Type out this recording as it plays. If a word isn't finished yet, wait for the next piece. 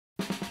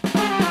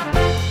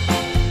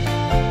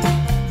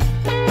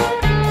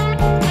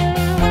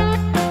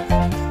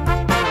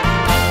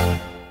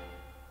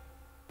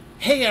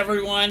Hey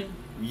everyone,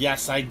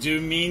 yes I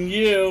do mean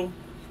you.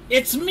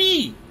 It's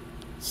me,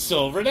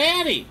 Silver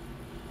Daddy.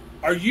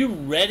 Are you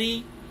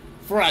ready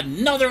for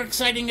another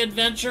exciting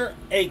adventure,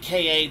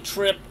 aka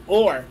trip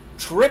or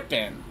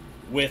Trippin'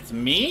 with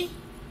me?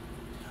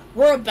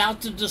 We're about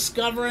to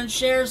discover and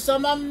share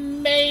some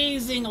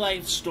amazing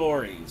life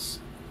stories.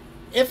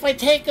 If I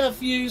take a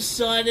few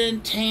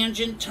sudden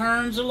tangent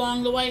turns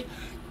along the way,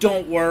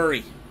 don't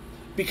worry,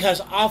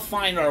 because I'll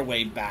find our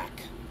way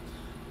back.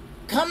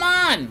 Come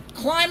on,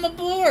 climb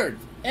aboard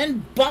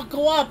and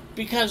buckle up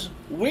because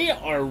we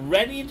are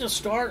ready to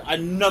start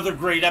another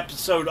great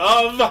episode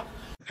of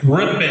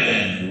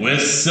Trippin'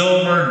 with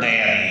Silver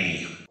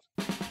Daddy.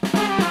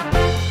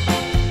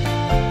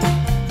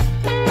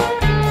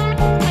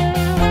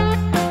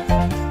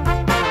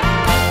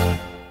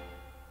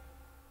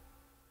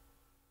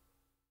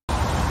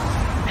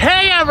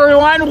 Hey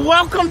everyone,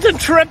 welcome to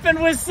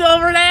Trippin' with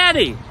Silver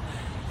Daddy.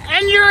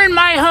 And you're in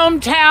my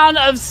hometown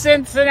of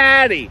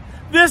Cincinnati.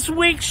 This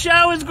week's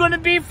show is going to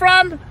be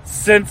from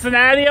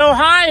Cincinnati,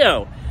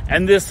 Ohio.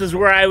 And this is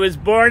where I was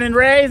born and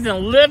raised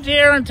and lived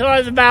here until I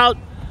was about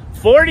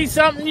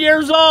 40-something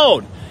years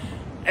old.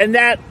 And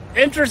that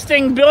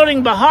interesting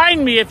building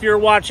behind me, if you're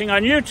watching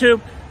on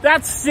YouTube,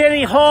 that's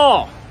City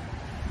Hall.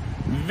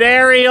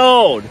 Very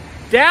old.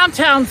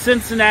 Downtown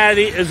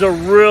Cincinnati is a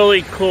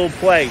really cool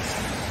place.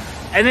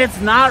 And it's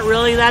not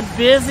really that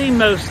busy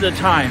most of the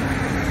time.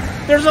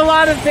 There's a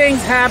lot of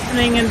things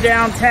happening in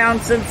downtown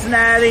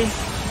Cincinnati.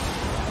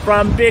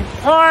 From big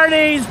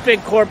parties,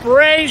 big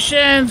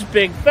corporations,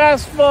 big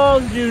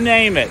festivals, you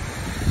name it.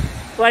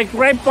 Like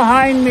right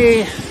behind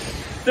me,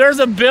 there's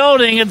a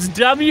building, it's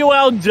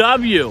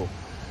WLW.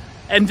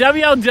 And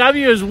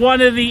WLW is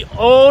one of the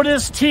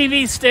oldest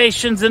TV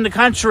stations in the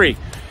country.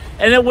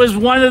 And it was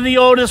one of the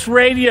oldest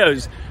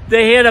radios.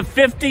 They had a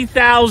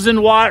 50,000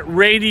 watt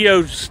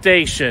radio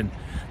station.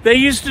 They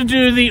used to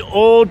do the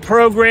old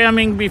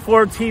programming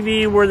before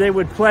TV where they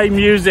would play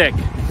music.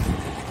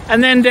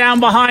 And then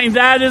down behind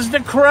that is the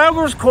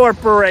Kroger's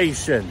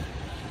Corporation.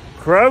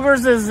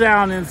 Kroger's is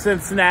down in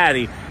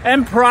Cincinnati.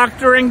 And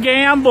Procter &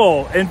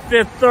 Gamble and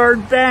Fifth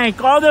Third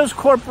Bank. All those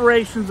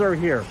corporations are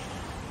here.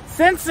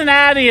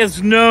 Cincinnati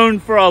is known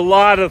for a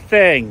lot of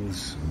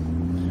things.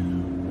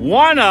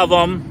 One of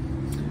them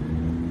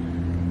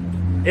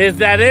is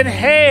that it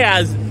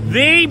has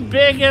the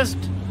biggest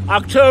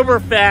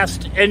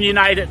Oktoberfest in the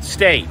United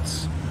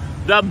States.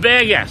 The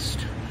biggest.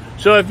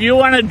 So if you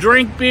want to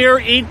drink beer,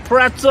 eat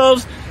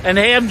pretzels, and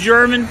have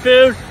German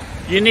food,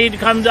 you need to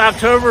come to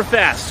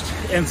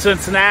Oktoberfest in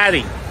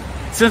Cincinnati.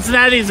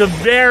 Cincinnati is a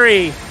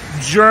very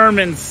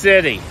German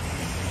city.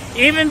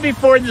 Even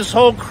before this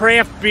whole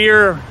craft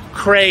beer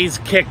craze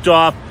kicked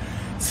off,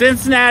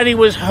 Cincinnati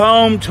was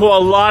home to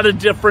a lot of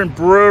different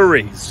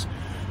breweries.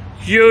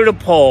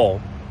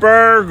 Hudipole,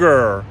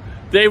 Burger.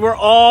 They were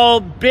all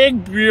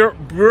big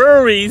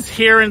breweries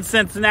here in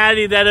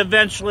Cincinnati that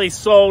eventually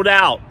sold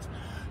out.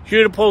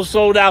 Hudipole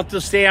sold out to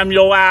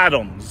Samuel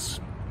Adams.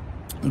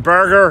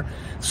 Burger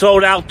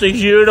sold out to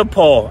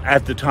Hudipole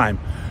at the time.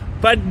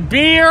 But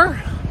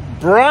beer,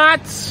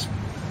 brats,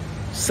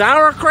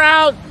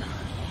 sauerkraut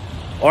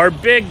are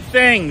big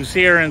things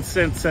here in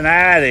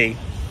Cincinnati.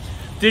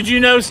 Did you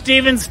know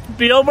Steven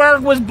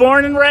Spielberg was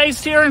born and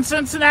raised here in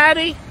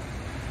Cincinnati?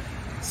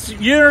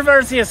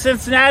 University of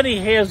Cincinnati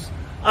has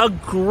a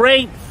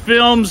great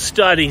film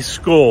study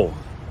school.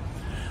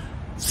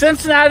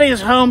 Cincinnati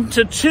is home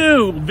to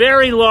two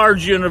very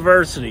large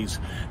universities,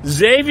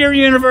 Xavier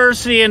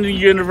University and the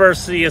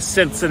University of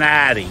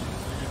Cincinnati.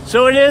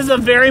 So it is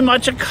very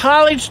much a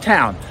college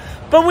town.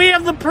 But we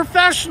have the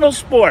professional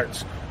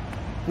sports.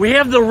 We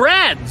have the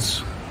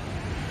Reds.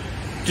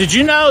 Did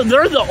you know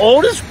they're the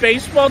oldest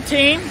baseball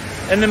team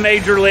in the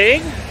Major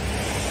League?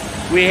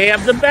 We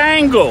have the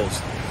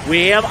Bengals.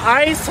 We have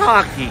ice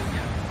hockey.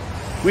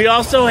 We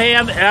also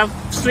have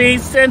FC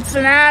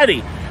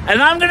Cincinnati. And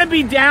I'm going to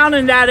be down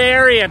in that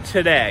area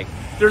today.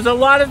 There's a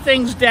lot of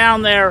things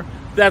down there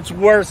that's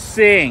worth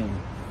seeing.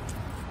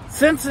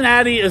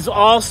 Cincinnati is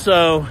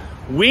also,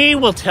 we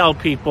will tell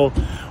people,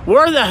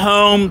 we're the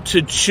home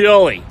to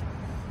chili.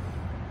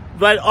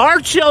 But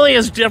our chili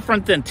is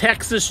different than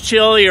Texas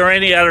chili or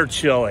any other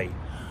chili.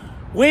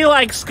 We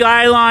like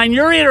Skyline.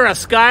 You're either a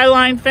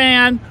Skyline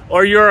fan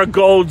or you're a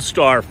Gold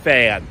Star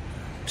fan.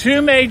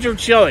 Two major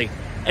chili.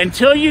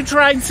 Until you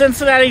tried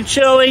Cincinnati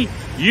chili,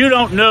 you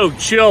don't know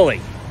chili.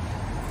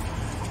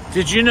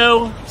 Did you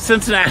know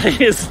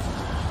Cincinnati is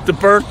the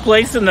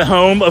birthplace and the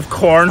home of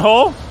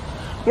cornhole?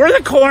 We're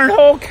the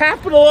cornhole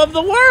capital of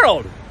the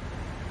world.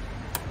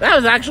 That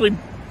was actually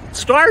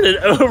started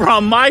over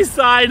on my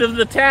side of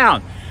the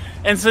town.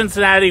 In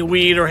Cincinnati,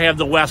 we either have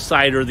the west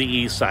side or the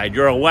east side.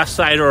 You're a west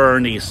sider or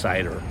an east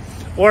sider,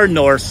 or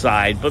north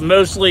side. But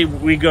mostly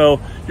we go,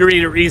 you're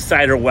either east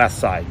side or west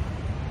side.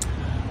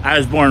 I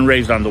was born and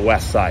raised on the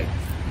west side.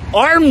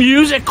 Our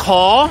music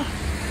hall,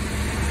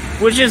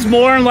 which is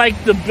more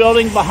like the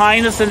building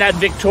behind us in that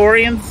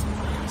Victorian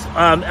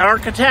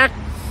architect,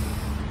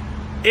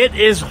 it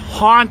is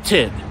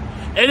haunted.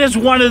 It is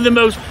one of the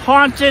most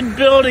haunted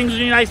buildings in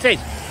the United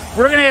States.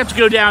 we're going to have to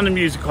go down to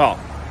Music Hall.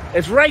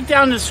 It's right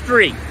down the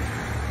street,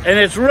 and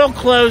it's real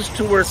close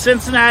to where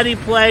Cincinnati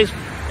plays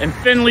and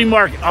Findlay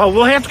Market. Oh,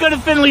 we'll have to go to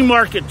Findlay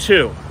Market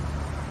too.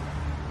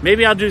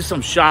 Maybe I'll do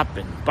some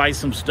shopping, buy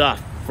some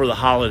stuff for the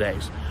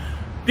holidays.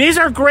 These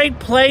are great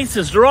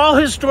places. They're all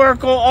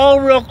historical, all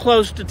real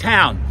close to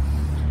town.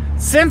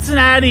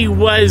 Cincinnati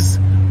was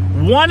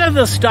one of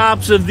the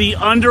stops of the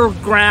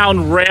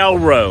Underground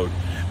Railroad.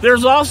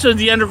 There's also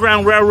the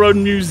Underground Railroad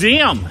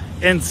Museum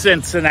in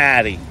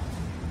Cincinnati.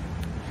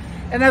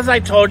 And as I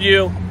told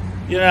you,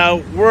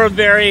 we're a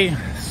very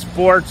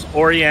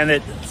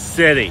sports-oriented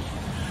city.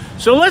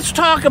 So let's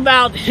talk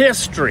about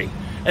history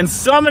and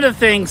some of the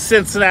things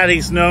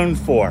Cincinnati's known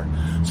for.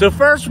 So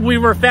first, we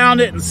were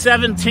founded in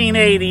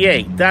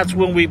 1788. That's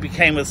when we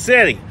became a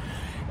city.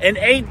 In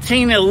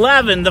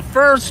 1811, the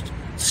first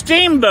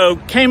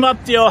steamboat came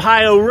up the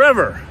Ohio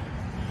River.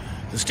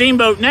 The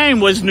steamboat name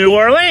was New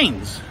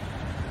Orleans.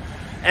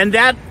 And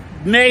that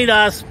made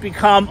us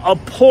become a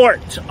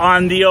port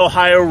on the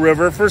Ohio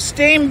River for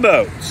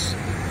steamboats.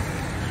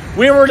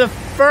 We were the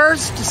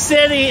first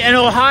city in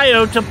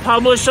Ohio to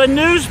publish a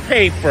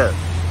newspaper.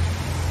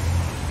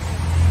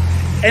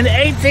 In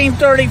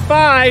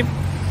 1835,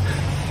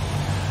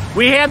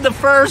 we had the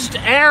first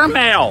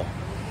airmail.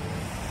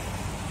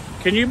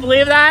 Can you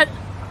believe that?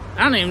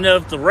 I don't even know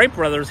if the Wright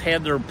brothers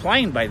had their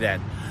plane by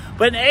then.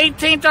 But in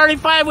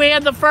 1835, we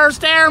had the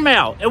first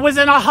airmail. It was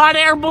in a hot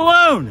air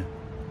balloon.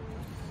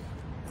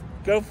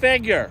 Go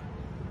figure.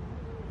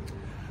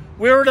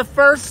 We were the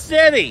first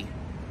city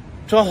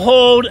to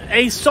hold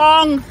a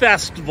song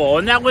festival,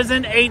 and that was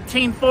in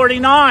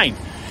 1849.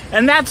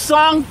 And that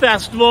song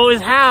festival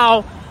is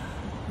how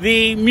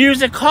the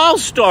Music Hall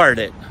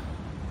started.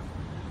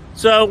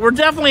 So we're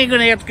definitely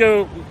going to have to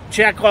go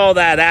check all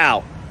that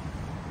out.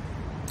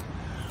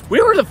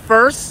 We were the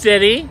first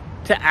city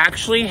to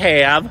actually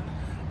have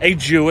a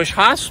Jewish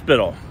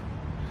hospital.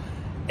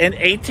 In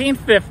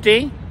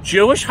 1850,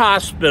 Jewish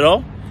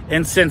hospital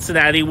in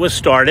Cincinnati was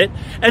started,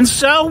 and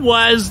so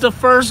was the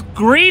first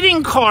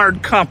greeting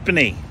card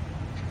company.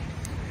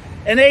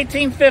 In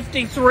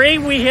 1853,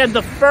 we had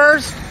the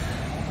first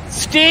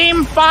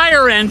steam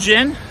fire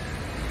engine,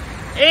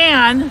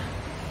 and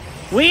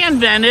we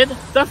invented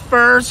the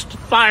first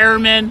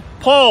fireman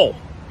pole.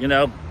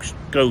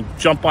 Go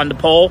jump on the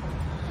pole.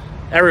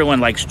 Everyone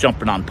likes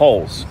jumping on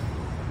poles.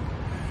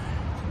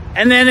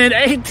 And then in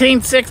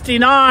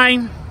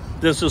 1869,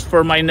 this is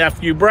for my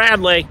nephew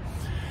Bradley,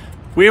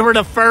 we were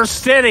the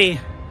first city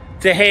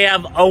to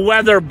have a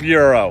weather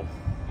bureau.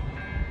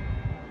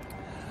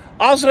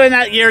 Also in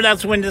that year,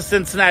 that's when the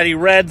Cincinnati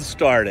Reds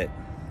started.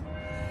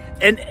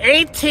 In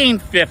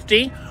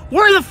 1850,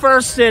 we're the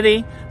first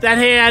city that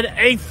had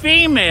a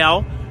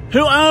female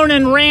who owned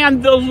and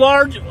ran a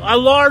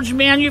large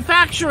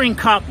manufacturing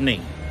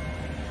company.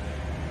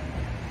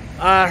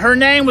 Her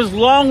name was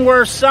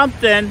Longworth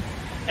something,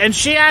 and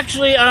she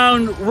actually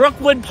owned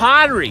Rookwood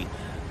Pottery.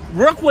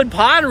 Rookwood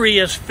Pottery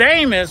is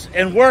famous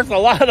and worth a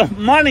lot of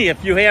money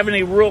if you have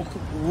any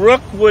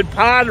Rookwood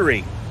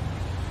pottery.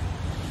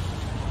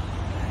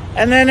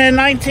 And then in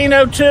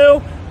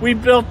 1902, we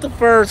built the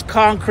first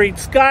concrete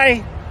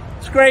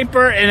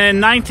skyscraper, and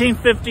in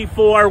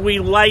 1954, we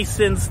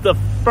licensed the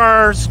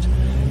first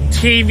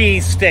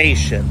TV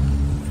station.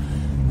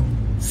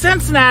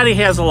 Cincinnati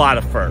has a lot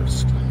of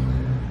firsts.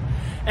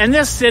 And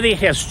this city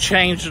has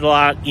changed a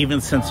lot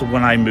even since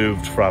when I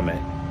moved from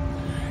it.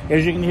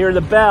 As you can hear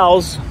the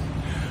bells,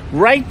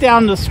 right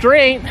down the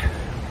street,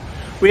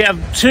 we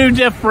have two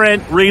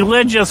different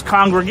religious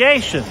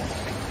congregations.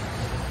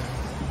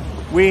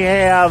 We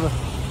have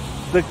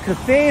the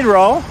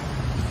cathedral,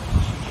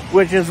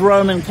 which is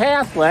Roman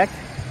Catholic,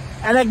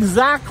 and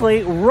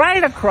exactly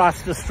right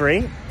across the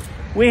street,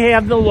 we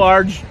have the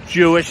large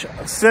Jewish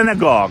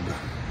synagogue.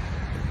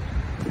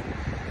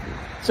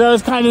 So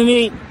it's kind of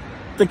neat.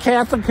 The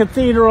Catholic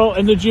cathedral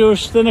and the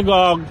Jewish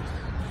synagogue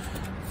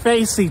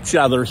face each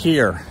other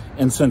here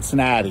in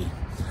Cincinnati.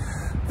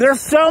 There's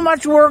so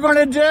much we're going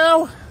to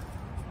do.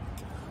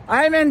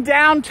 I'm in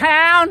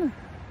downtown.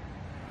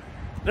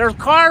 There's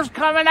cars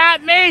coming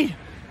at me.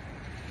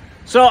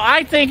 So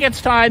I think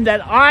it's time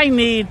that I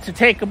need to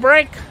take a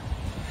break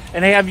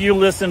and have you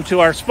listen to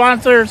our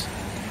sponsors.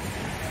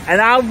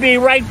 And I'll be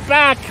right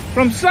back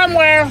from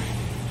somewhere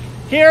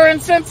here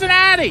in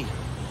Cincinnati.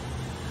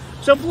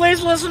 So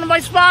please listen to my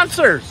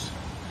sponsors,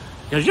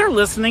 because you're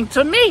listening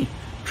to me,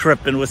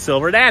 Trippin with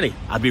Silver Daddy.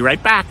 I'll be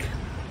right back.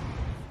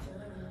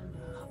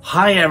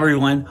 Hi,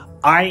 everyone.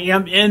 I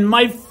am in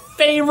my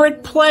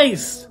favorite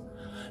place,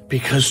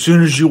 because as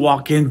soon as you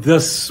walk in, the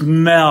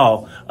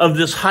smell of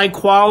this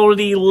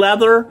high-quality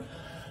leather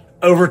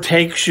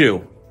overtakes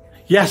you.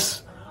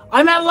 Yes,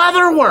 I'm at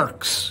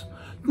Leatherworks,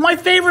 my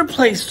favorite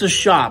place to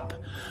shop.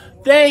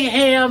 They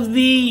have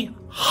the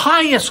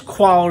highest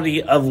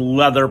quality of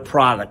leather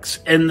products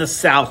in the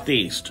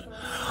Southeast.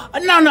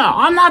 No,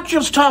 I'm not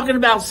just talking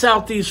about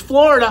Southeast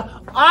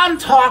Florida. I'm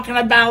talking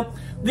about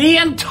the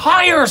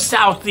entire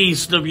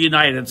Southeast of the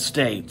United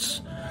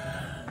States.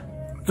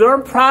 Their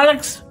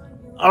products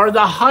are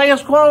the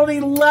highest quality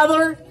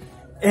leather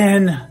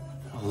in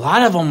a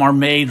lot of them are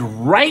made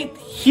right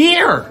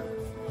here.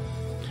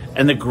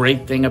 And the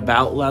great thing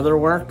about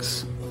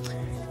Leatherworks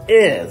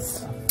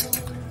is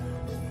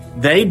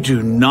they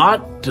do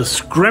not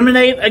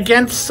discriminate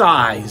against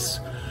size.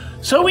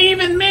 So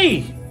even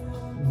me,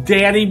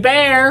 Daddy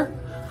Bear,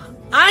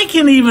 I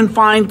can even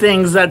find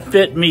things that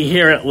fit me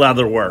here at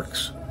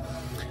Leatherworks.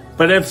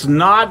 But it's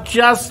not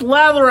just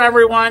leather,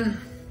 everyone.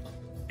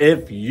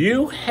 If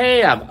you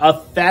have a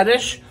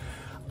fetish,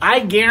 I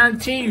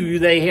guarantee you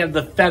they have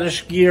the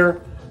fetish gear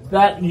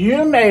that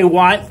you may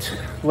want.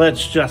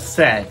 Let's just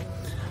say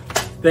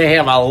they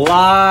have a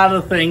lot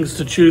of things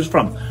to choose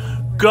from.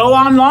 Go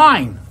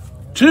online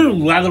to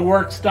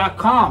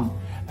leatherworks.com,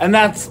 and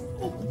that's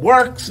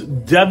Works,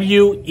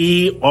 W-E-R-K-S.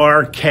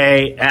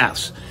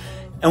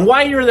 And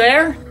while you're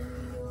there,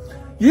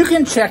 you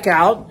can check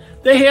out,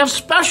 they have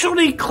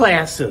specialty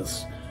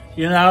classes.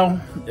 You know,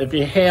 if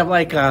you have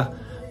like a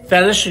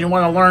fetish and you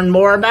want to learn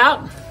more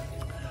about,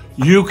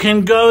 you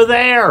can go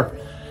there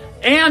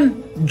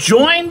and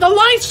join the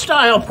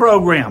lifestyle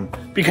program,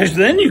 because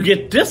then you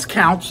get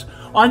discounts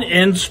on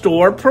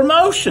in-store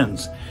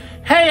promotions.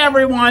 Hey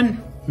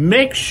everyone,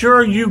 make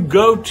sure you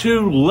go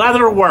to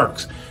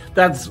Leatherworks.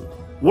 That's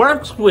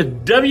Works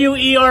with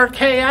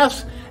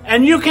W-E-R-K-S,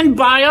 and you can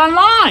buy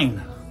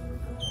online.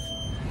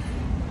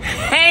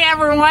 Hey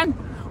everyone,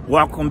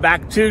 welcome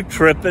back to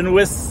Trippin'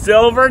 with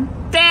Silver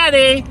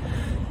Daddy.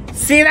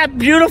 See that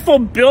beautiful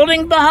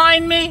building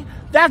behind me?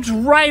 That's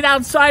right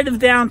outside of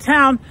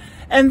downtown,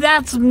 and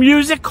that's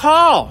Music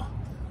Hall.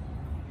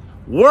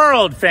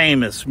 World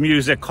famous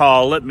Music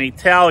Hall, let me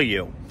tell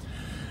you.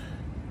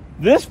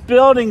 This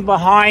building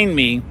behind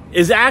me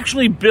is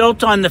actually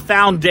built on the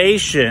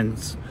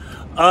foundations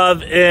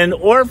of an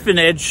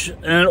orphanage,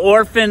 an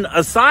orphan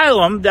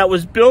asylum that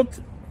was built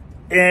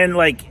in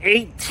like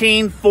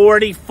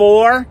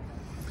 1844.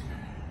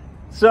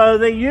 So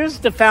they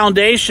used the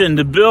foundation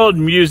to build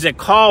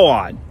Music Hall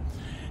on.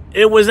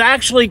 It was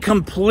actually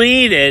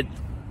completed,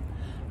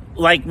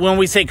 like when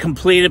we say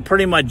completed,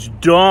 pretty much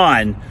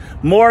done,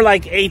 more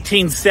like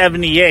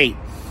 1878.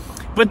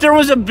 But there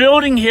was a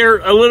building here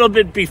a little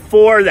bit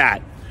before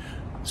that.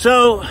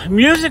 So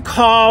Music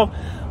Hall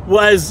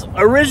was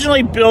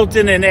originally built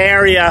in an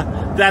area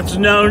that's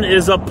known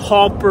as a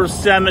pauper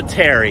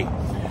cemetery.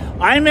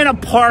 I'm in a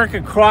park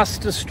across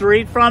the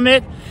street from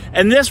it,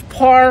 and this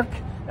park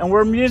and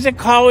where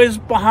Music Hall is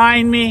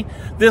behind me,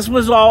 this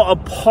was all a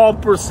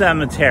pauper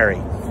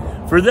cemetery.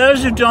 For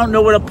those who don't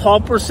know what a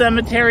pauper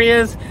cemetery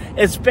is,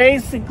 it's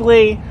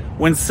basically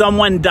when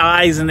someone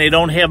dies and they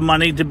don't have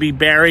money to be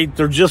buried,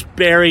 they're just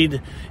buried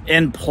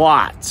in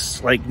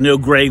plots, like no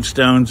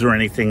gravestones or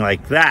anything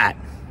like that.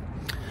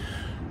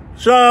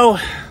 So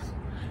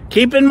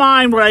keep in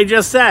mind what I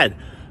just said.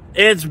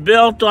 It's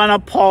built on a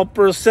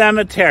pauper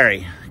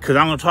cemetery, because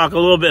I'm going to talk a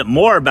little bit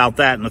more about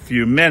that in a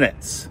few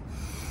minutes.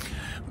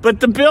 But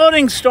the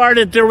building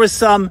started, there was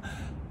some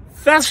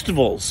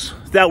festivals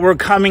that were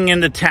coming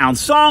into town,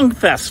 song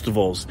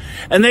festivals,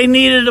 and they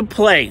needed a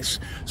place.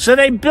 So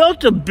they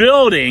built a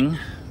building,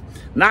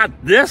 not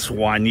this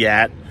one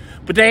yet,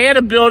 but they had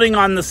a building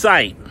on the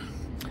site.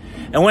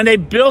 And when they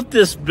built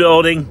this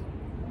building,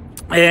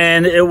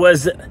 and it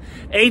was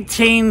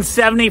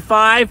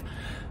 1875,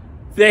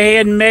 they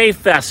had May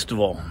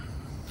Festival,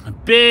 a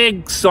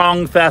big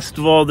song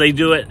festival. They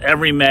do it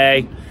every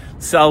May,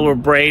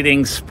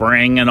 celebrating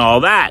spring and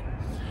all that.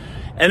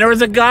 And there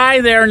was a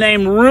guy there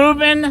named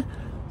Reuben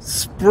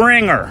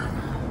Springer.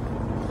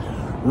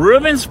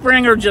 Reuben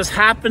Springer just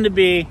happened to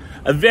be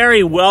a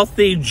very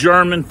wealthy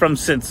German from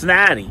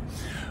Cincinnati.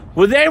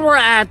 Well, they were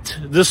at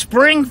the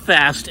Spring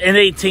Fest in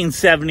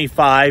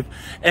 1875,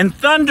 and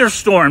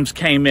thunderstorms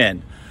came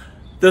in.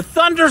 The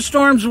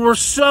thunderstorms were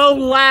so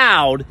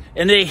loud,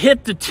 and they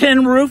hit the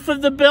tin roof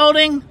of the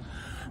building,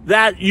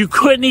 that you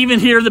couldn't even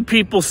hear the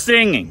people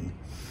singing.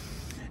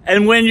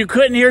 And when you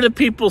couldn't hear the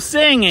people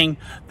singing,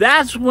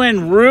 that's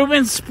when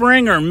Reuben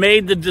Springer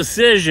made the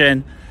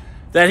decision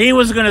that he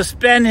was going to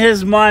spend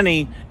his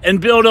money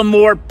and build a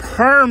more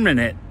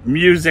permanent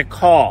music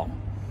hall.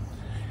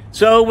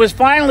 So it was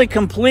finally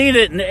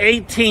completed in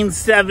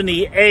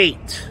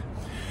 1878.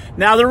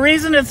 Now, the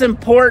reason it's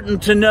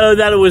important to know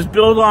that it was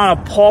built on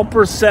a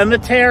pauper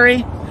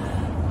cemetery,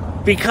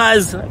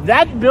 because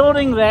that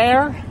building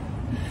there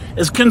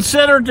is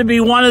considered to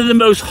be one of the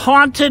most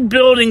haunted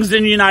buildings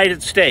in the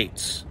United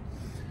States.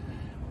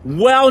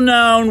 Well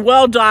known,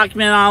 well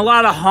documented on a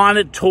lot of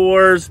haunted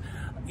tours.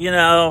 You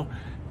know,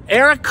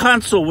 Eric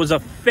Kunzel was a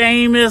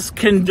famous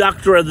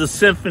conductor of the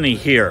symphony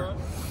here.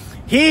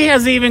 He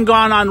has even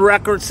gone on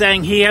record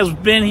saying he has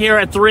been here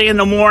at 3 in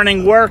the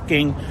morning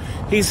working.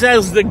 He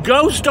says the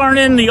ghosts aren't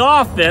in the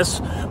office,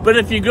 but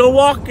if you go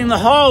walk in the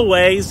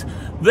hallways,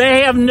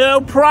 they have no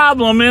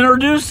problem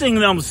introducing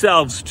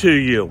themselves to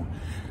you.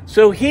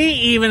 So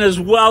he even is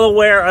well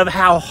aware of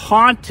how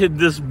haunted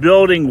this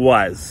building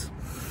was.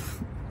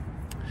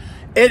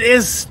 It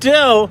is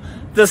still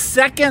the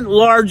second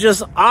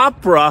largest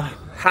opera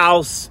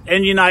house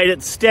in the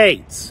United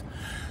States.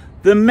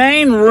 The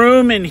main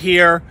room in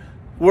here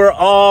where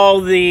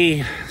all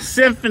the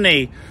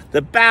symphony,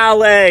 the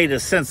ballet, the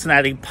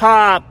Cincinnati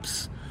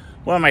Pops.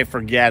 What am I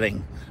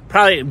forgetting?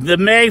 Probably the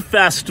May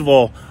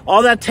Festival.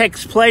 All that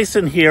takes place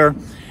in here.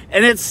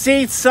 And it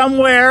seats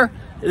somewhere,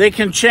 they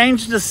can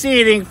change the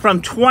seating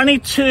from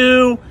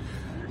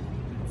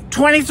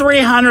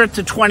 2,300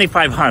 to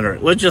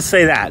 2,500. Let's just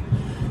say that.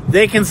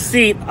 They can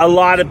seat a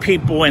lot of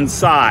people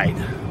inside.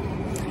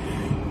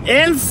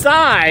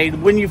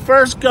 Inside, when you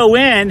first go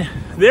in,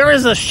 there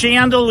is a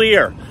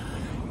chandelier.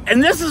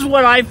 And this is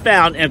what I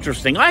found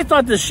interesting. I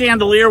thought the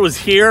chandelier was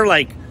here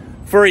like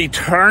for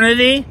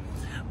eternity,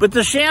 but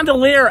the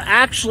chandelier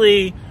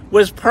actually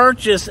was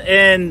purchased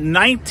in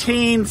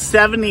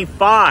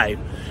 1975,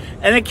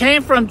 and it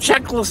came from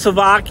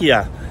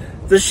Czechoslovakia.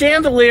 The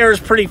chandelier is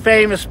pretty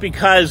famous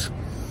because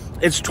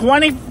it's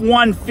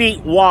 21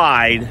 feet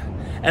wide,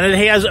 and it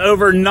has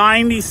over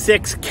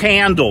 96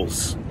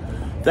 candles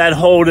that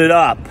hold it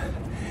up.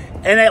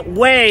 And it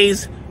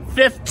weighs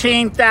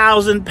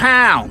 15,000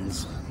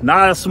 pounds.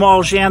 Not a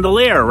small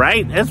chandelier,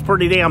 right? It's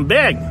pretty damn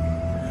big.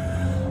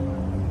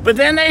 But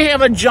then they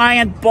have a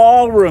giant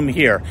ballroom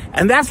here.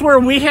 And that's where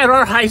we had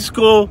our high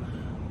school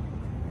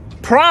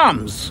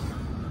proms.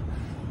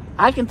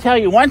 I can tell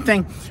you one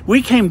thing.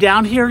 We came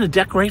down here to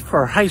decorate for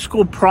our high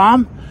school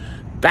prom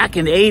back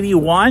in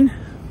 '81.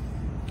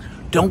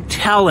 Don't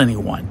tell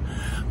anyone.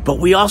 But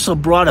we also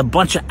brought a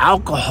bunch of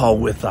alcohol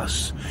with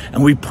us.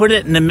 And we put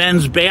it in the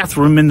men's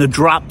bathroom in the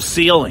drop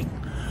ceiling.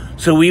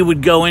 So we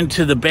would go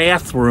into the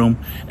bathroom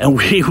and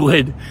we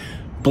would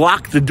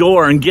block the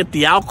door and get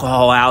the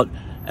alcohol out.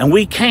 And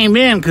we came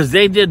in because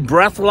they did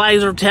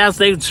breathalyzer tests.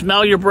 They would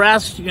smell your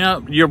breath,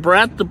 your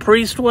breath, the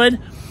priest would.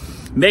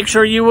 Make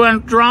sure you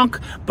weren't drunk.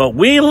 But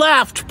we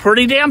left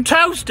pretty damn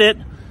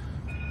toasted.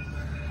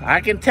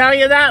 I can tell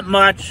you that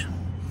much.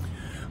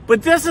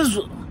 But this is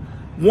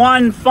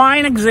one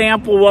fine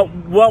example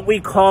of what we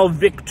call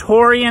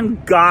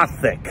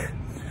Victorian-gothic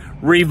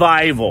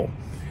revival.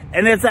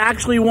 And it's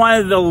actually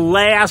one of the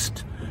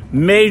last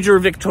major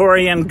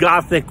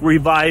Victorian-gothic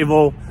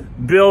revival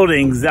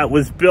buildings that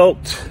was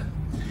built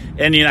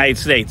in the United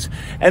States.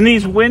 And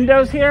these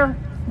windows here,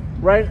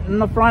 right in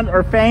the front,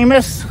 are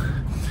famous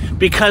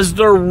because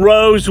they're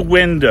rose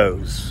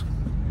windows.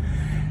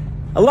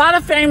 A lot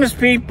of famous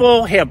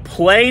people have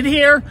played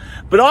here,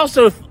 but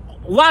also a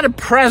lot of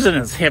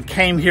presidents have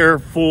came here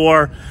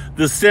for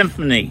the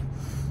symphony.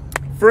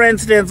 For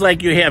instance,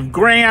 like you have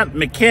Grant,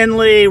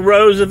 McKinley,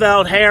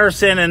 Roosevelt,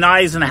 Harrison, and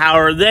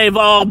Eisenhower. They've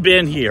all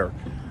been here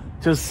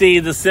to see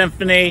the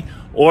symphony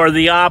or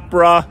the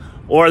opera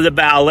or the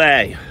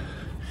ballet.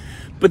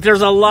 But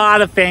there's a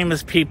lot of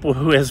famous people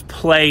who has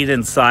played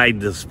inside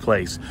this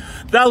place.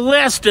 The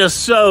list is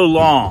so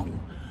long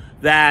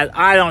that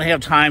I don't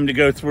have time to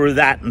go through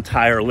that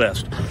entire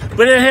list.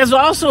 But it has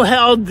also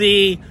held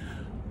the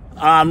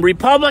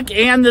Republic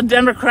and the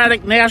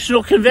Democratic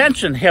National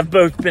Convention have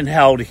both been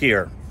held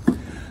here.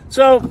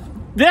 So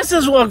this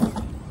is one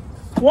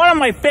of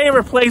my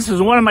favorite places,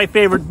 one of my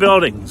favorite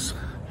buildings.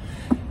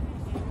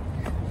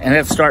 And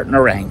it's starting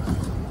to rain.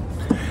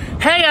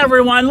 Hey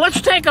everyone, let's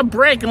take a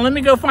break and let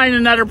me go find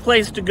another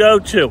place to go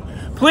to.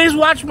 Please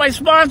watch my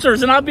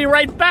sponsors and I'll be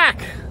right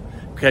back.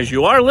 Because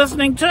you are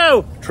listening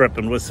to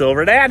Trippin' with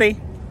Silver Daddy.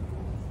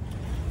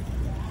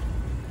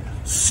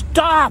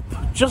 Stop!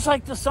 Just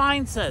like the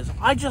sign says.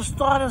 I just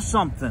thought of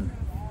something.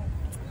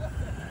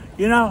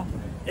 You know,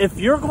 if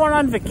you're going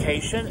on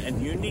vacation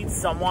and you need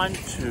someone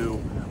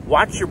to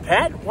watch your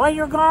pet while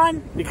you're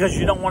gone because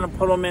you don't want to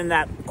put them in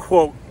that,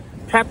 quote,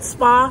 pet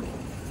spa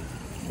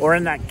or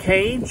in that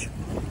cage,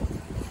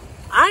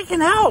 I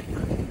can help.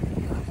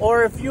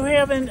 Or if you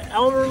have an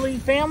elderly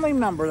family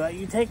member that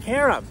you take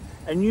care of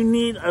and you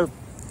need a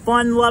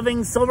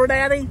fun-loving silver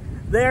daddy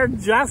there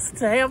just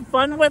to have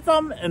fun with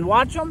them and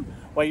watch them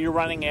while you're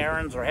running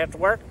errands or have to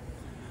work,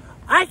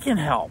 I can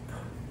help.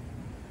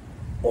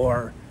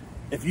 Or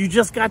if you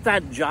just got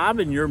that job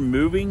and you're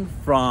moving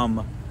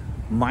from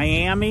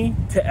Miami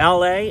to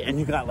LA and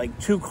you got like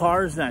 2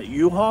 cars in that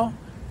U-Haul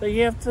that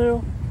you have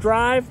to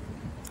drive,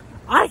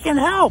 I can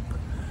help.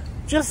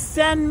 Just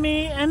send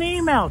me an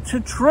email to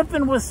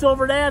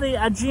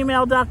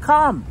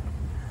trippinwithsilverdaddy@gmail.com.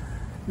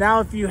 Now,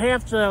 if you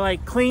have to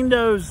like clean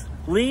those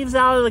leaves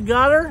out of the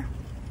gutter,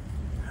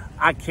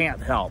 I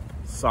can't help.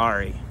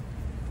 Sorry.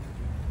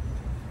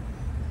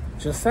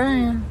 Just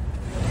saying.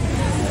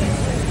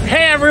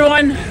 Hey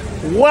everyone,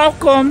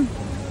 welcome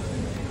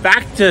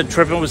back to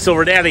Trippin' with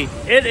Silver Daddy.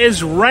 It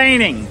is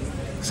raining,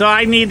 so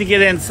I need to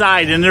get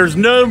inside, and there's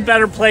no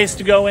better place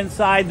to go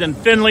inside than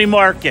Findlay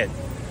Market.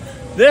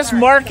 This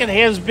market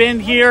has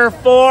been here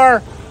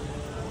for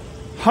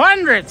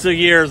hundreds of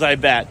years, I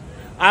bet.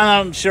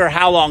 I'm not sure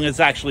how long it's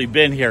actually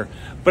been here,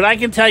 but I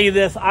can tell you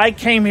this. I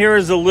came here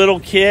as a little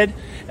kid,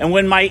 and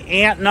when my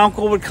aunt and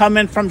uncle would come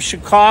in from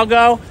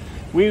Chicago,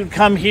 we would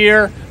come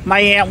here.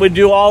 My aunt would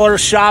do all her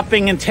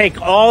shopping and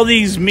take all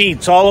these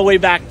meats all the way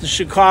back to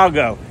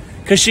Chicago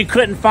because she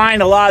couldn't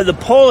find a lot of the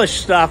Polish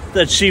stuff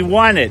that she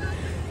wanted.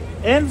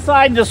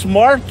 Inside this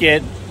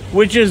market,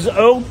 which is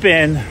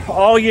open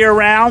all year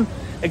round,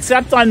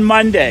 except on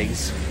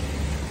Mondays,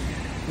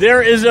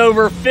 there is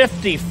over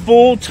 50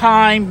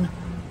 full-time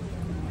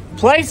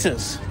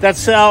places that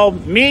sell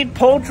meat,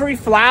 poultry,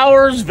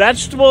 flowers,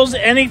 vegetables,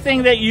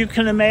 anything that you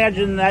can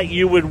imagine that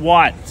you would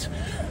want.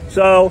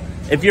 So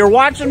if you're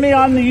watching me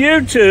on the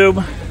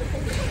YouTube,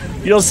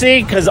 you'll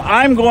see, because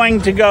I'm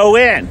going to go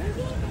in.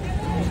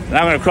 And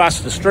I'm going to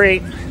cross the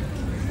street.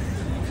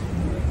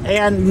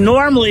 And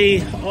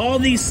normally, all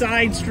these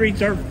side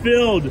streets are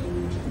filled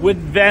with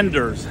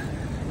vendors.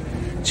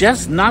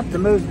 Just not the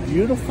most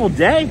beautiful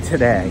day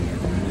today.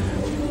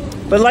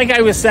 But like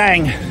I was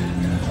saying,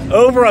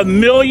 over 1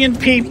 million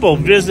people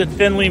visit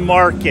Findlay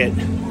Market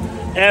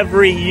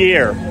every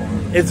year.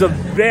 It's a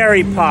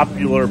very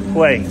popular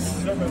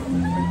place.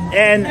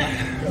 And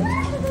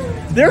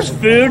there's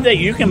food that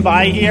you can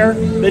buy here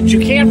that you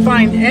can't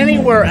find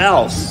anywhere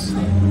else.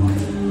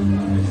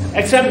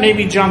 Except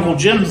maybe Jungle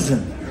Jim's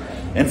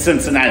in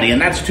Cincinnati, and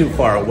that's too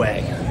far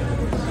away.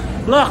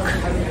 Look,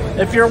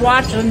 if you're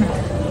watching,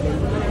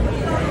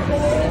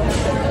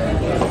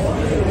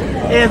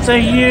 it's a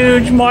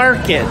huge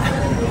market.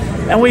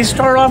 And we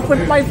start off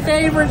with my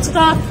favorite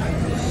stuff.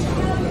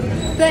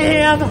 They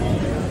have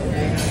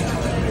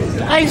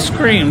ice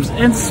creams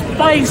and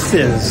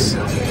spices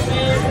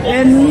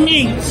and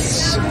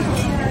meats.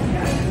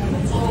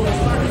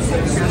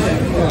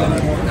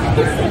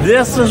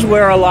 This is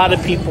where a lot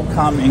of people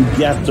come and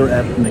get their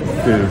ethnic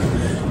food.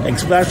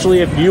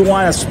 Especially if you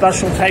want a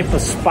special type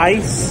of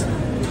spice.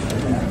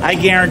 I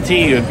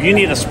guarantee you, if you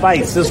need a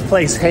spice, this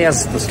place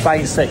has the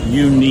spice that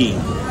you need.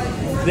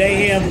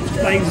 They have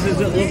spices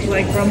that look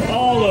like from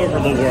all over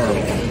the world.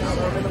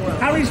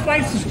 How many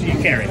spices do you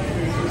carry?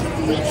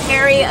 We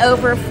carry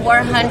over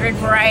 400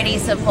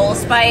 varieties of whole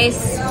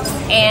spice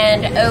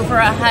and over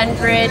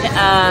 100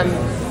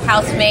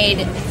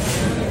 house-made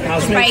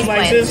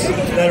spices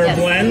that are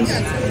blends?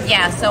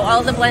 Yeah, so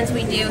all the blends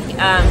we do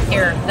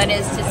here, that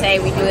is to say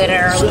we do it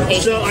at our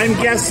location. So I'm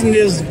guessing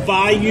this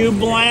Bayou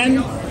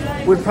blend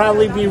would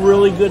probably be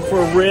really good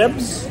for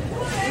ribs.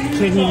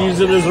 Can you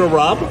use it as a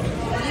rub? You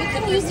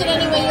can use it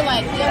any way you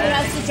like. We don't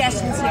have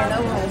suggestions here,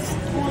 no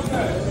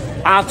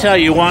rules. I'll tell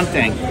you one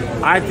thing.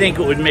 I think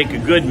it would make a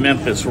good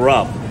Memphis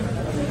rub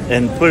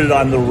and put it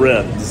on the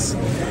ribs.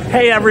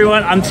 Hey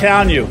everyone, I'm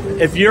telling you,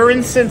 if you're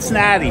in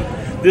Cincinnati,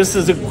 this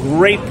is a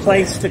great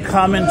place to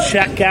come and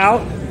check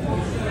out.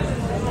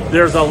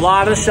 There's a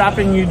lot of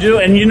shopping you do.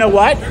 And you know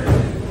what?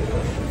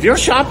 If you're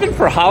shopping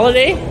for a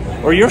holiday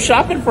or you're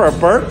shopping for a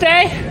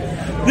birthday,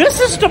 this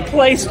is the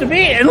place to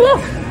be. And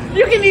look,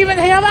 you can even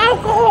have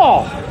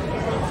alcohol.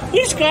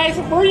 These guys,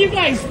 where are you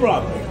guys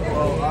from?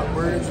 Well,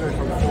 we're originally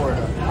from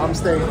Florida. I'm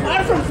staying here.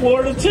 I'm from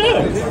Florida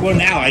too. Well,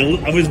 now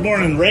I was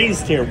born and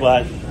raised here,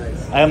 but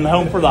I'm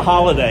home for the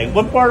holiday.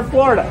 What part of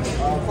Florida?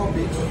 Palm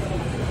Beach.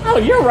 Oh,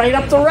 you're right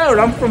up the road.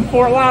 I'm from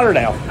Fort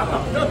Lauderdale.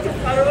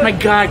 My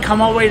God, come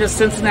all the way to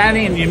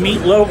Cincinnati and you meet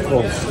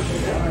locals.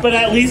 But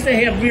at least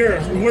they have beer.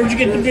 Where'd you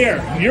get the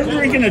beer? You're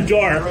drinking a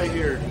jar. Right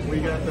here. We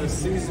got the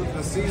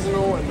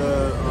seasonal and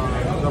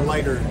the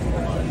lighter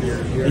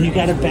beer here. And you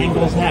got a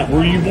Bengals hat.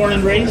 Were you born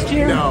and raised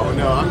here? No.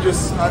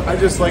 I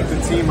just like the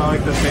team. I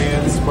like the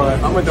fans,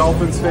 but I'm a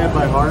Dolphins fan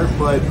by heart.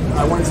 But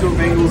I went to a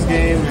Bengals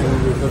game,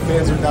 and the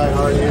fans are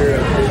diehard here.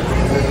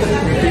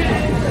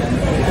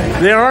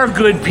 There are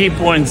good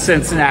people in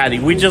Cincinnati.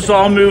 We just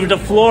all moved to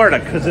Florida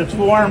because it's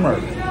warmer.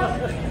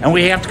 And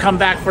we have to come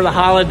back for the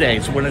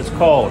holidays when it's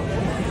cold.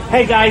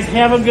 Hey guys,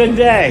 have a good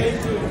day.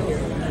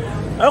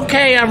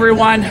 Okay,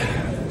 everyone.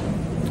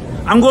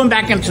 I'm going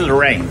back into the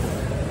rain.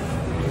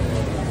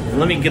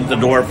 Let me get the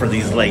door for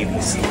these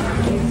ladies.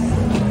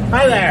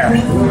 Hi there.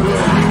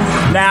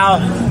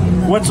 Now,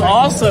 what's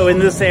also in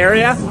this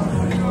area,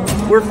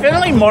 where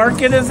Findlay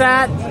Market is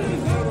at,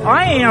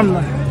 I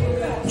am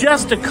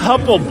just a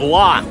couple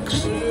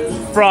blocks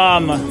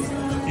from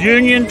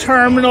Union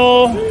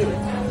Terminal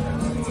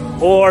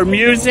or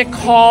Music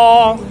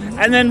Hall,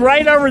 and then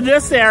right over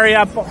this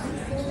area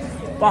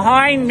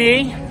behind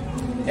me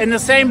in the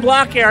same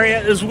block area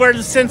is where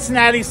the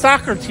Cincinnati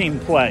soccer team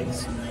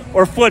plays,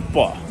 or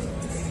football,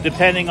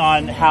 depending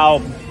on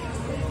how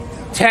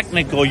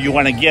technical you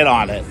want to get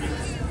on it.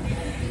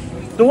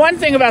 The one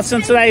thing about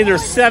Cincinnati,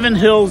 there's 7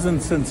 hills in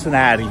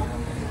Cincinnati.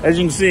 As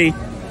you can see,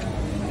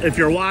 if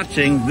you're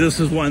watching, this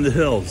is one of the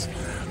hills.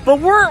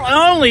 But we're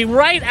only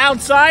right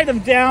outside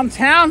of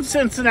downtown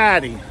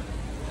Cincinnati.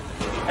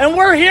 And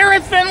we're here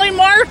at Findlay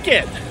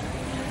Market.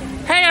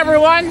 Hey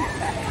everyone,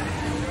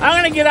 I'm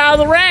gonna get out of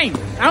the rain.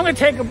 I'm gonna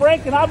take a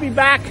break and I'll be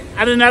back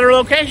at another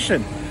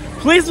location.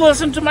 Please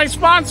listen to my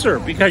sponsor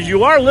because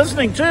you are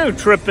listening to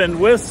Trippin'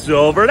 with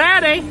Silver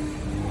Daddy.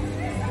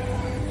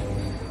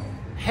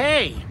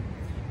 Hey,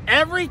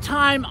 every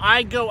time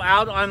I go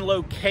out on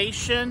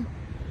location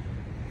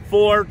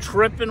for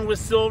Trippin' with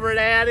Silver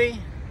Daddy,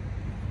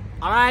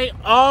 I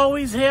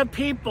always have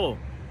people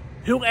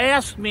who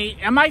ask me,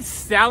 am I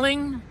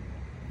selling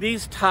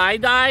these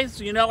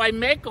tie-dyes? You know, I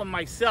make them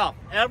myself.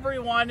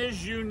 Everyone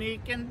is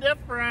unique and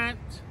different.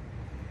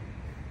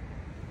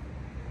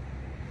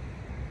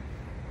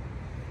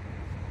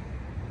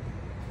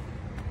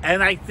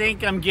 And I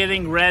think I'm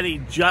getting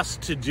ready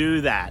just to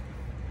do that.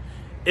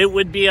 it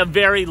would be a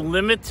very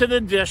limited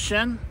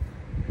edition,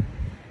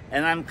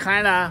 and I'm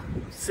kind of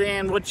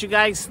seeing what you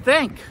guys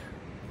think.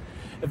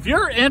 If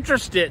you're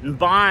interested in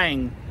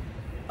buying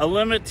a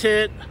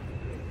limited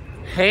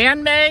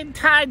handmade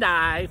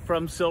tie-dye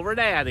from Silver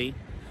Daddy,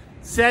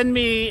 send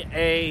me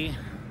a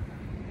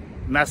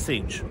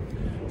message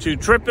to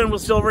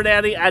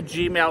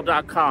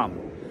trippinwithsilverdaddy@gmail.com.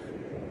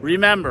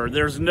 Remember,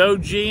 there's no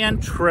G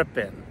in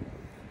Trippin.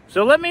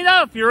 So let me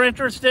know if you're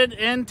interested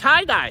in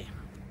tie-dye.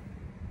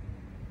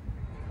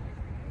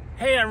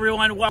 Hey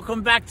everyone,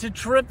 welcome back to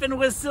Trippin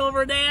with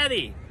Silver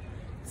Daddy.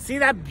 See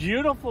that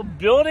beautiful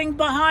building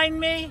behind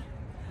me?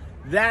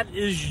 That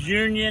is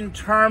Union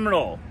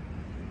Terminal.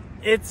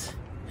 It's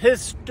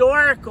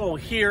historical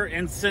here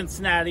in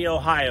Cincinnati,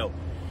 Ohio.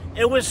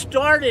 It was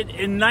started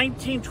in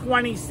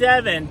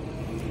 1927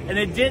 and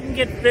it didn't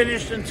get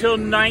finished until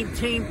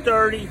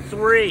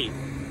 1933.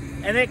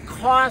 And it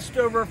cost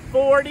over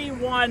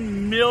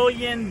 $41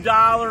 million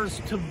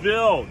to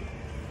build.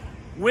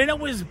 When it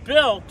was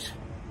built,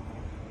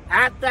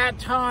 at that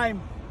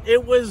time,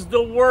 it was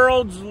the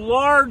world's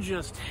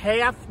largest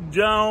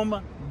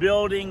half-dome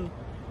building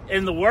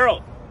in the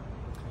world.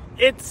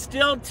 It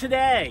still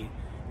today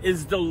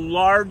is the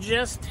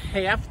largest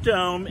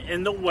half-dome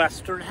in the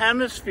Western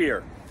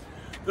Hemisphere.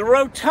 The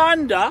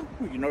rotunda,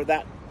 you know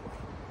that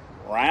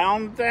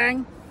round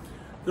thing?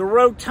 The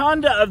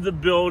rotunda of the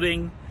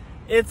building,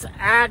 it's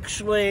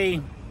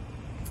actually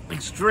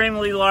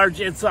extremely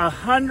large. It's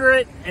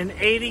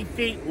 180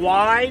 feet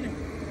wide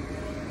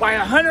by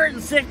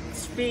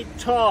 106 feet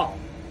tall.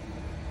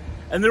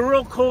 And the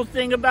real cool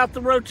thing about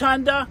the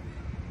rotunda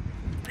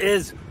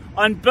is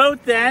on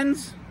both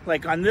ends,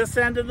 like on this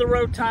end of the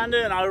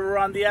rotunda and over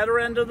on the other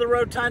end of the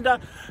rotunda,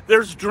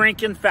 there's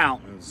drinking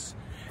fountains.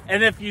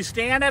 And if you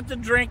stand at the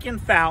drinking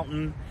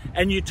fountain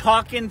and you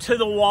talk into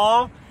the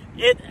wall,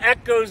 it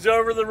echoes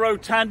over the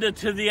rotunda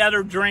to the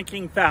other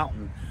drinking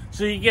fountain.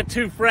 So you get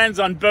two friends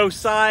on both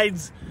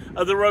sides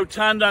of the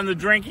rotunda on the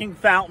drinking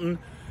fountain,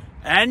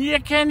 and you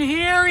can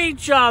hear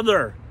each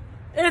other.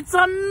 It's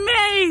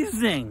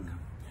amazing.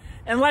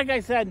 And like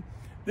I said,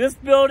 this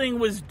building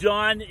was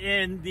done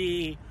in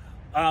the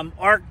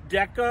Art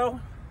Deco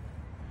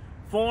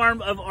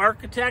form of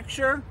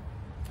architecture.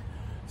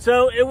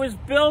 So it was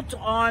built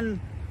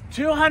on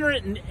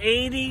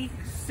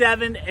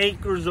 287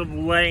 acres of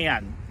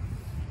land.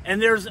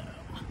 And it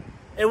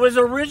was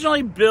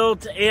originally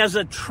built as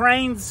a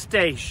train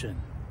station.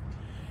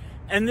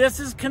 And this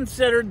is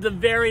considered the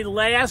very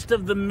last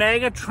of the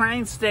mega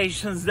train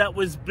stations that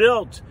was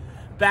built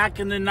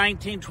back in the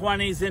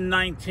 1920s and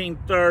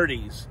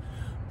 1930s.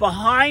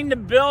 Behind the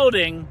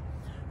building,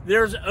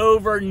 there's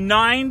over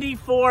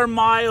 94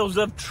 miles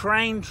of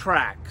train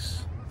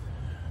tracks.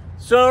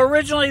 So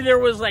originally there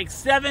was like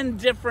 7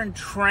 different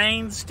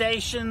train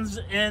stations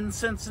in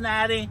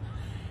Cincinnati,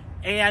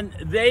 and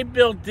they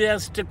built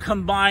this to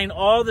combine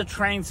all the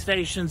train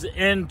stations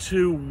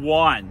into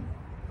one.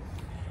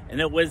 And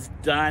it was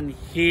done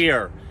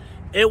here.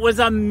 It was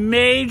a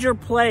major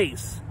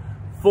place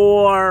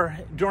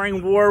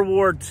during World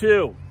War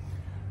II.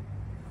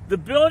 The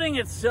building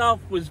itself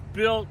was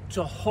built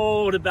to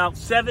hold about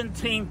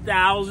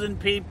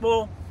 17,000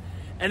 people,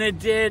 and it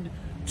did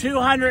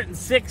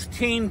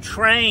 216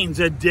 trains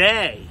a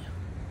day.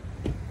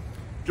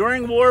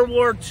 During World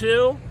War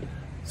II,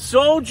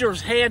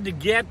 soldiers had to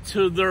get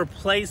to their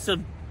place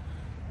of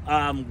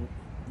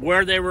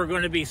where they were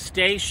going to be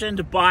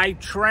stationed by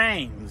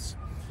trains.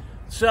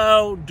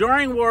 So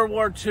during World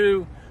War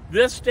II,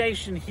 this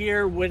station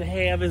here would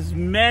have as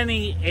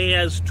many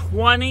as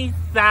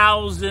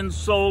 20,000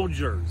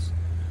 soldiers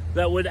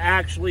that would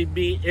actually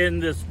be in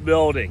this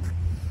building.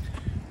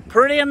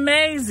 Pretty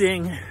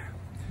amazing.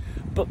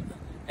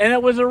 And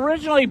it was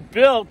originally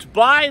built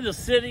by the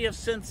city of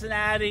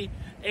Cincinnati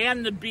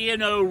and the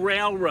B&O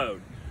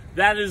Railroad.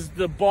 That is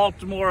the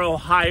Baltimore,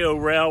 Ohio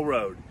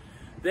Railroad.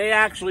 They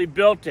actually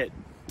built it.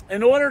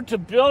 In order to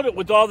build it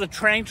with all the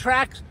train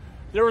tracks,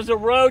 there was a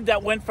road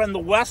that went from the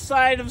west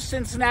side of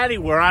Cincinnati,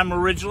 where I'm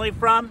originally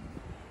from,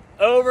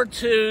 over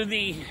to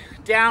the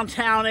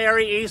downtown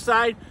area, east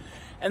side,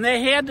 and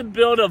they had to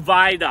build a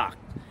viaduct.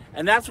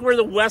 And that's where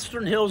the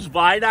Western Hills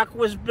Viaduct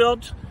was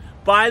built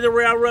by the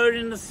railroad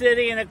in the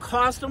city, and it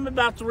cost them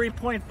about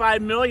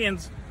 $3.5 million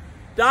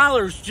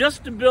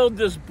just to build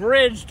this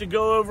bridge to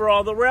go over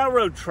all the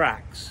railroad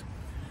tracks.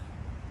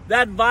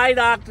 That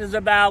viaduct is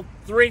about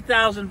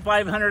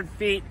 3,500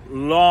 feet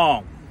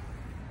long.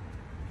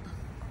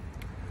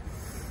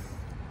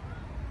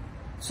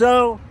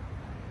 So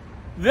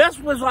this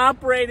was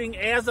operating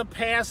as a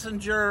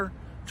passenger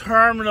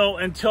terminal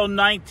until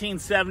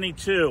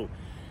 1972.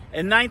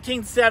 In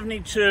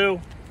 1972,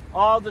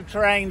 all the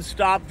trains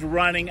stopped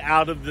running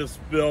out of this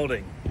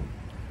building.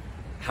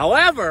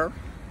 However,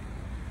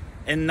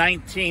 in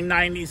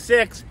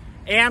 1996,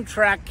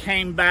 Amtrak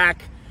came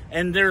back,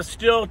 and there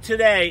still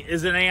today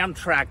is an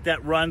Amtrak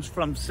that runs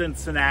from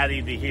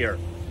Cincinnati to here.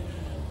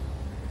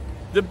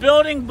 The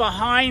building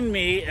behind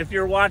me, if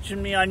you're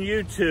watching me on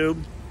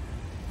YouTube,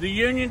 the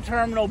Union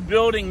Terminal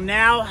building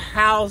now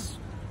houses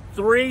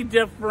 3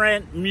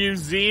 different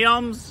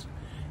museums,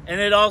 and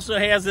it also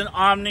has an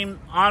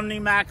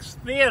Omnimax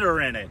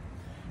theater in it.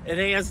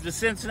 It has the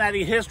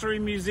Cincinnati History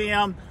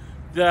Museum,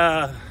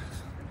 the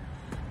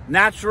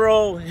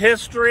Natural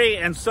History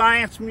and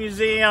Science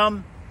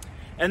Museum,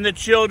 and the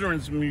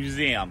Children's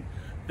Museum.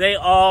 They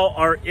all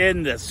are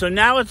in this. So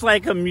now it's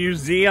like a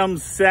museum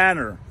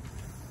center.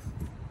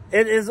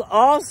 It is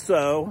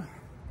also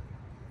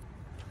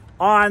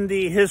on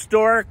the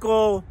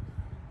historical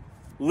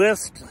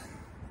list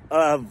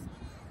of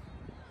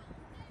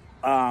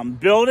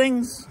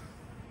buildings,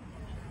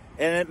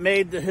 and it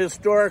made the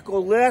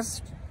historical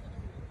list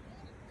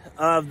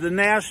of the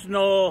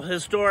National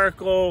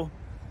Historical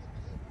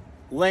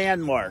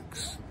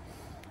Landmarks.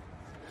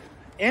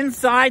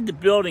 Inside the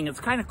building, it's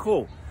kind of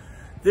cool.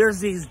 There's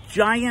these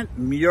giant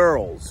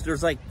murals.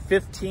 There's like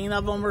 15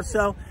 of them or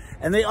so,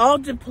 and they all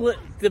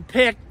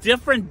depict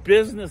different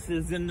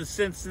businesses in the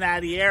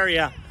Cincinnati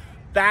area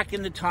back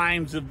in the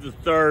times of the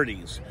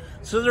 30s.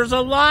 So there's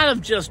a lot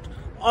of just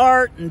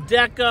art and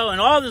deco and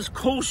all this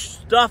cool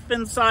stuff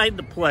inside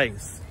the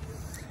place.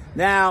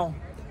 Now,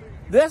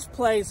 this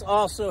place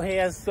also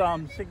has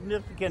some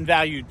significant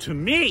value to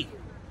me.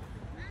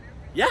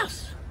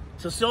 Yes,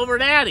 to Silver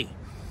Daddy.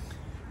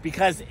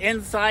 Because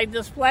inside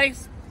this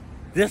place,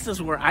 this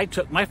is where I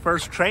took my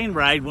first train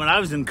ride when I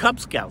was in Cub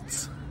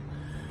Scouts.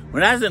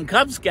 When I was in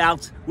Cub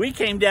Scouts, we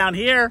came down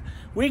here,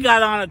 we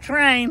got on a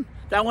train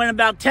that went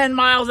about 10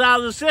 miles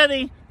out of the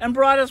city and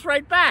brought us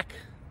right back.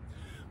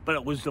 But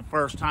it was the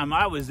first time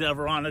I was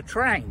ever on a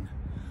train.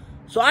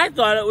 So I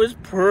thought it was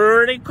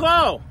pretty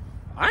cool.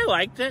 I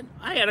liked it.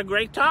 I had a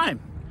great time.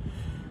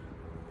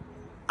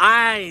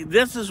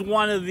 This is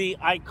one of the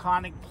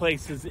iconic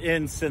places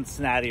in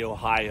Cincinnati,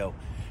 Ohio.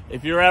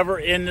 If you're ever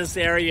in this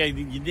area,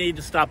 you need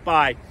to stop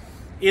by,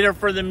 either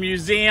for the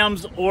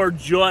museums or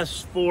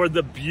just for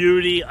the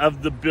beauty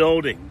of the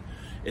building.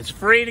 It's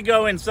free to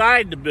go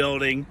inside the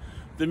building.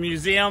 The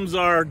museums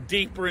are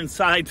deeper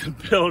inside the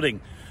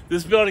building.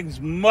 This building's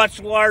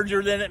much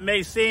larger than it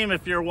may seem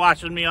if you're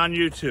watching me on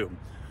YouTube.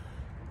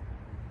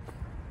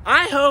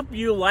 I hope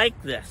you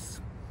like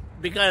this,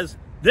 because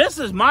this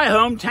is my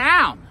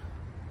hometown.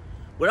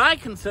 What I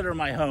consider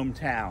my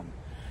hometown.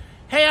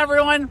 Hey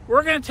everyone,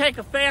 we're going to take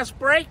a fast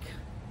break.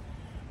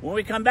 When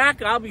we come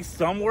back, I'll be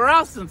somewhere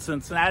else in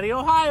Cincinnati,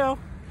 Ohio.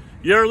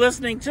 You're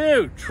listening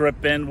to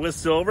Trippin' with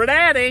Silver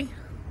Daddy.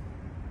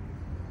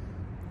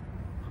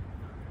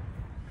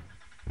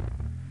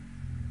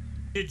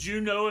 Did you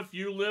know if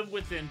you live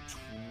within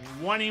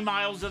 20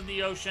 miles of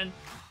the ocean,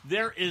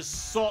 there is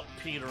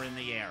saltpeter in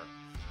the air?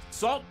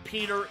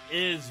 Saltpeter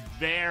is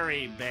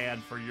very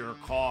bad for your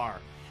car.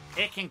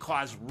 It can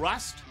cause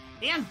rust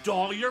and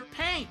dull your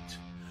paint.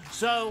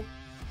 So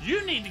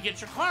you need to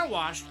get your car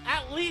washed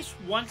at least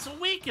once a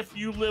week if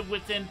you live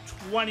within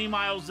 20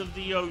 miles of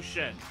the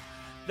ocean.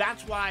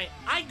 That's why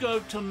I go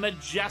to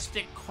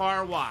Majestic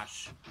Car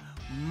Wash.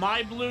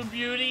 My Blue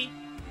Beauty,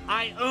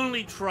 I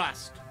only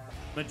trust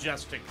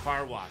Majestic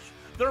Car Wash.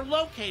 They're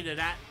located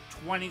at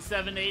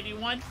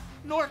 2781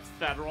 North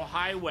Federal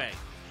Highway.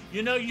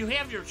 You know, you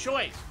have your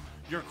choice.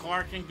 Your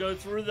car can go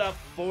through the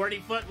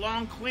 40-foot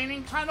long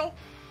cleaning tunnel,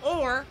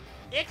 or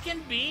it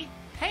can be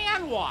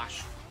hand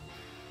washed.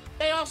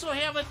 They also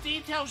have a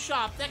detail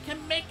shop that can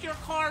make your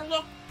car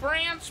look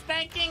brand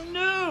spanking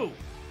new.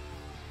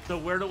 So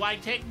where do I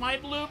take my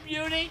Blue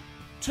Beauty?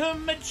 To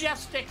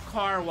Majestic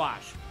Car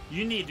Wash.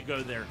 You need to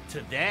go there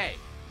today.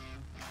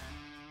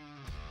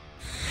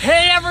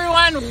 Hey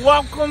everyone,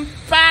 welcome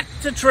back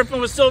to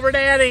Trippin' with Silver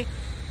Daddy.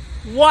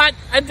 What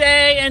a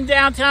day in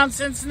downtown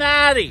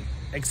Cincinnati,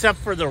 except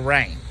for the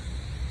rain.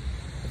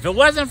 If it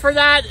wasn't for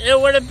that, it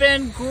would have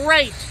been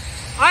great.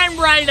 I'm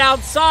right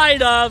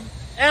outside of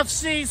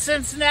FC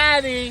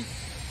Cincinnati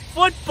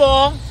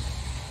football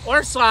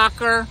or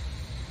soccer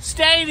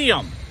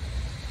stadium.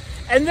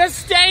 And this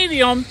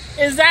stadium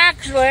is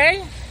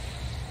actually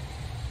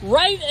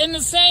right in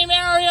the same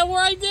area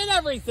where I did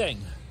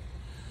everything.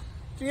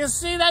 Do you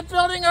see that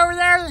building over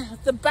there?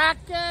 The back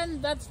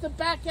end, that's the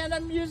back end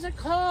of Music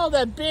Hall,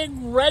 that big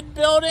red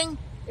building.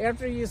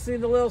 After you see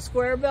the little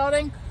square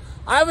building,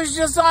 I was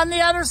just on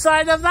the other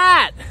side of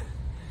that.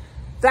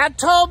 That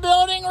tall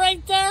building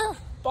right there,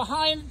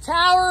 behind the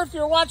tower, if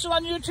you're watching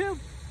on YouTube,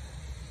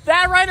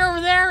 that right over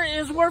there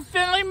is where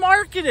Findlay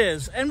Market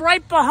is. And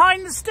right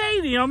behind the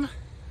stadium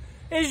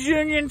is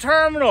Union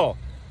Terminal.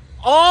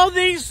 All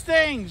these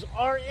things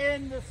are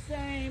in the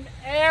same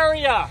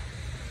area.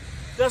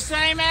 The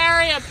same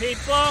area,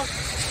 people.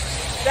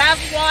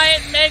 That's why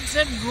it makes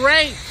it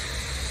great.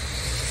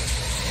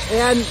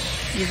 And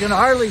you can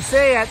hardly see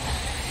it.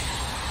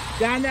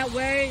 Down that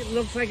way, it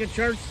looks like a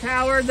church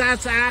tower.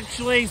 That's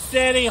actually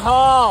City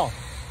Hall.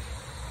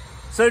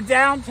 So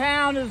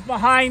downtown is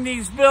behind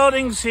these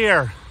buildings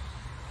here.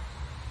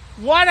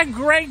 What a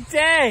great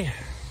day.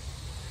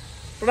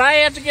 But I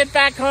have to get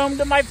back home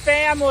to my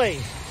family.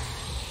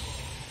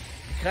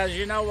 Because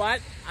you know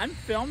what? I'm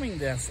filming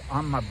this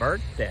on my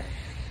birthday.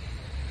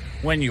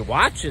 When you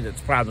watch it,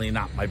 it's probably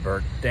not my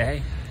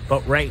birthday.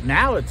 But right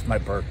now, it's my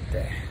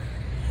birthday.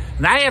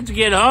 And I have to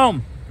get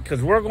home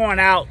because we're going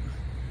out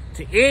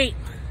to eat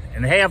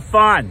and have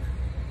fun.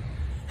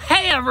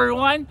 Hey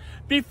everyone,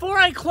 before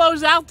I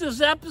close out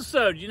this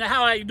episode, you know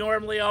how I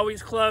normally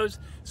always close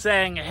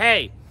saying,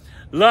 hey,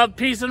 love,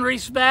 peace, and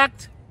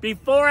respect?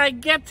 Before I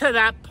get to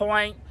that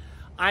point,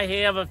 I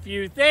have a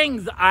few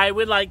things I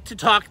would like to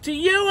talk to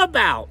you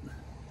about.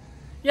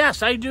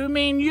 Yes, I do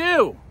mean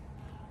you.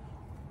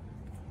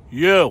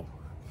 You.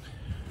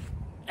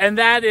 And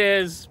that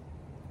is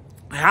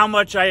how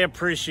much I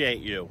appreciate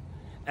you.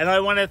 And I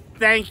want to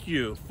thank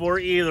you for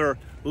either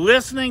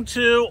listening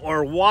to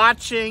or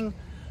watching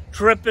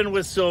Trippin'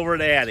 with Silver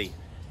Daddy.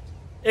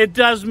 It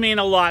does mean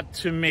a lot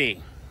to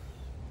me.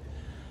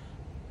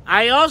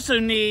 I also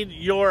need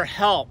your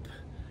help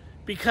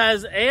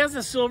because as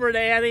a Silver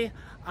Daddy,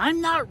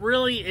 I'm not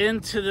really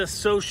into the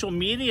social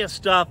media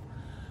stuff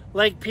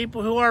like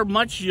people who are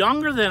much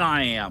younger than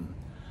I am.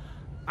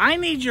 I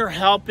need your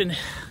help in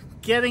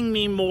getting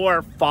me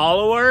more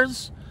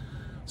followers,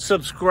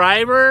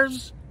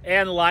 subscribers,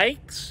 and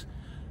likes.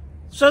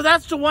 So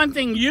that's the one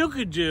thing you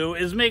could do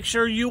is make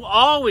sure you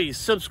always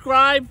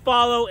subscribe,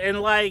 follow,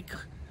 and like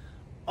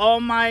all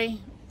my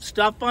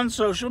stuff on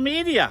social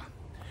media.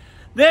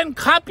 Then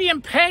copy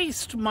and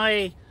paste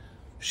my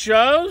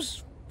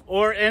shows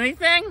or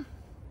anything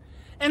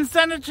and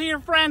send it to your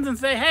friends and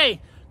say,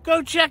 hey,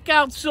 go check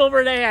out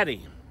Silver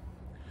Daddy.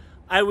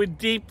 I would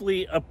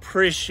deeply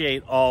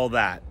appreciate all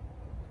that.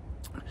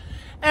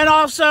 And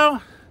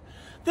also,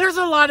 there's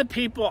a lot of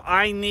people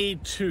I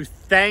need to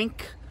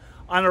thank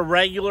on a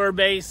regular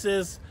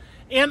basis.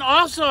 And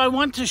also, I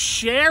want to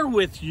share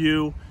with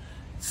you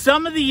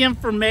some of the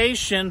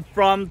information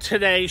from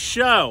today's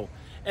show.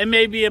 And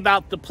maybe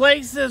about the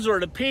places or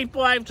the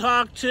people I've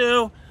talked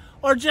to,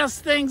 or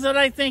just things that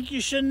I think you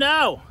should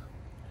know.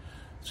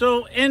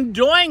 So in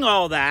doing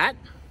all that,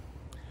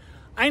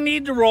 I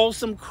need to roll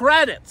some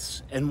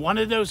credits. And one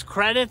of those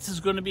credits is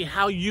going to be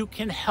how you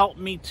can help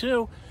me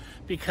too.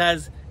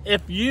 Because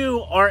if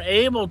you are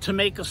able to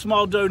make a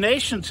small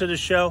donation to the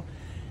show,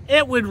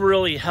 it would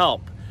really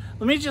help.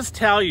 Let me just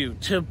tell you,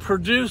 to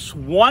produce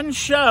one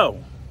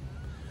show,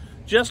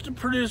 just to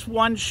produce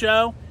one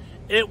show,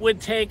 it would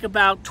take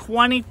about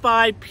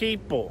 25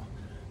 people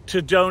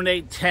to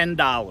donate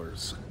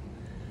 $10.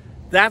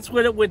 That's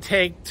what it would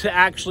take to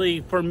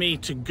actually, for me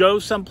to go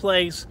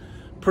someplace,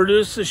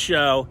 produce a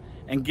show,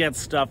 and get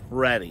stuff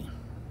ready.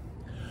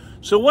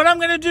 So what I'm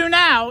going to do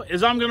now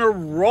is I'm going to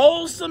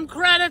roll some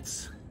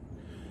credits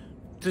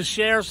to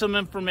share some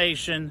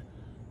information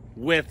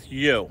with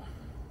you.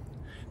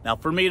 Now,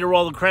 for me to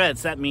roll the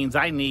credits, that means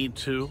I need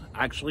to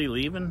actually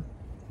leave and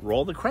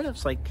roll the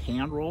credits. I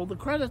can't roll the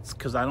credits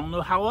because I don't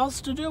know how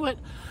else to do it.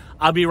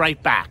 I'll be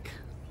right back.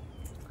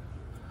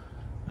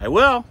 I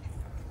will.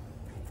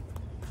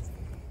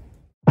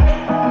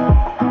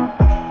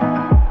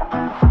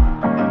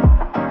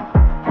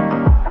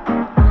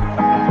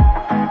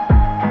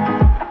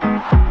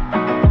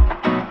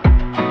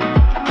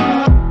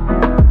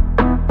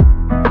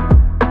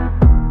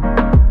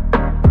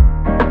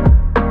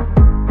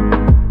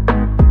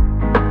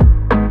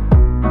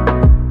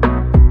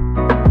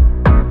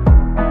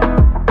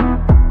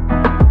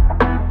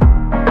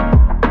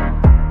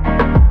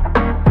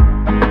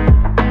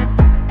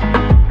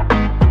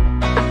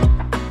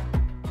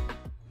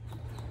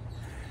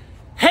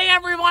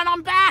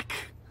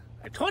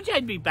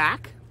 I'd be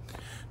back.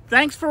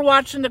 Thanks for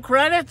watching the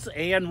credits,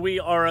 and we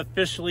are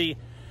officially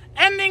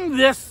ending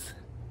this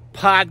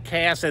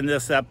podcast and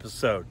this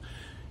episode.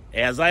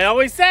 As I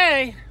always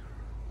say,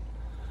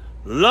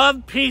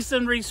 love, peace,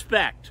 and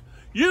respect.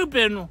 You've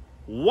been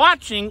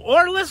watching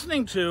or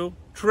listening to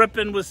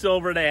Trippin' with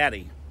Silver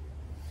Daddy.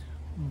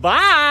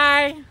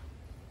 Bye!